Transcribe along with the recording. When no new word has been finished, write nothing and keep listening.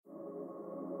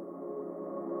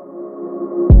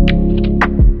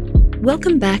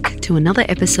Welcome back to another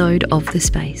episode of The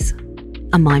Space,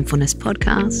 a mindfulness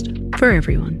podcast for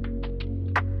everyone.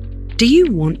 Do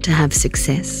you want to have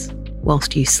success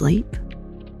whilst you sleep?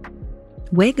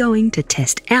 We're going to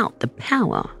test out the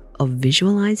power of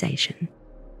visualization.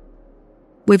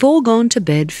 We've all gone to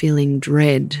bed feeling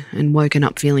dread and woken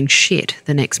up feeling shit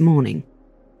the next morning.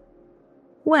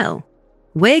 Well,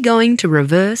 we're going to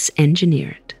reverse engineer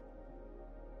it.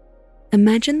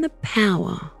 Imagine the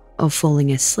power of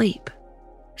falling asleep,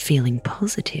 feeling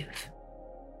positive.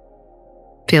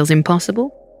 Feels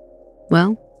impossible?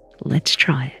 Well, let's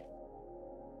try it.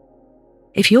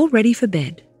 If you're ready for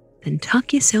bed, then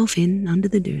tuck yourself in under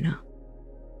the doona.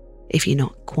 If you're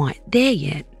not quite there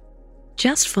yet,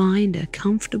 just find a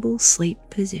comfortable sleep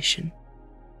position.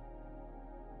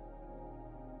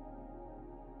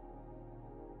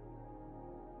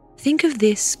 Think of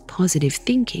this positive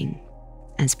thinking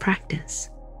as practice.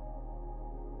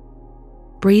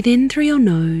 Breathe in through your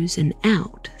nose and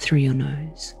out through your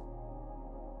nose.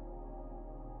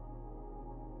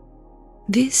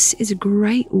 This is a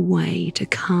great way to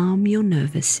calm your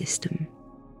nervous system.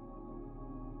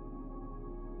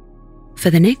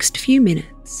 For the next few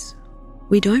minutes,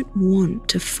 we don't want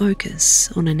to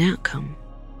focus on an outcome.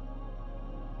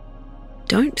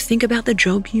 Don't think about the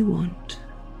job you want,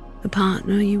 the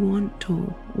partner you want,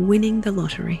 or winning the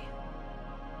lottery.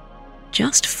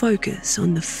 Just focus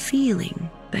on the feeling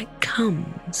that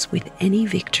comes with any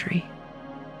victory.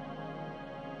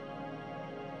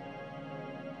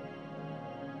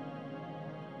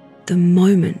 The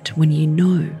moment when you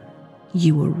know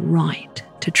you were right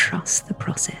to trust the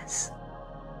process.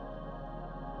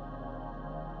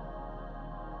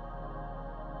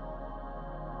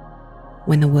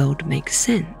 When the world makes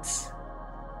sense,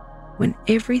 when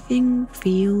everything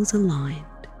feels aligned.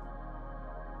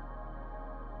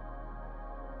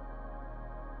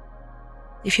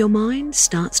 If your mind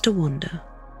starts to wander,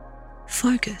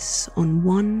 focus on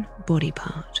one body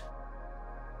part.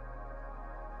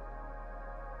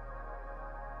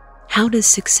 How does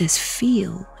success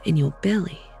feel in your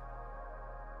belly?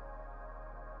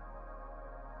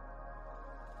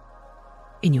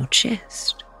 In your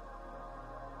chest?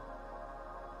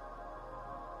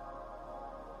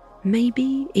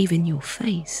 Maybe even your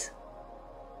face.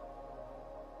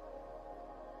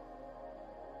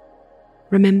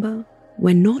 Remember,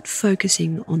 we're not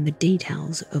focusing on the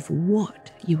details of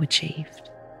what you achieved.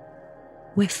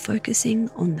 We're focusing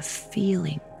on the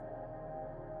feeling.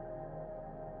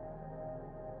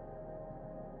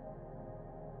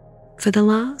 For the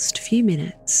last few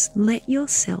minutes, let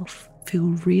yourself feel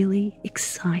really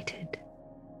excited.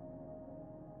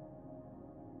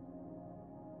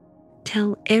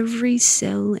 Tell every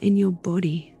cell in your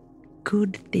body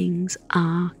good things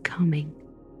are coming.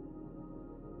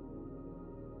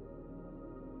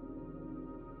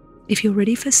 If you're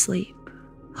ready for sleep,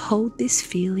 hold this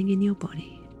feeling in your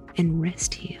body and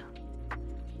rest here.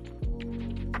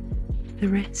 The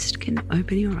rest can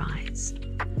open your eyes.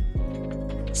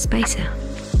 Space out.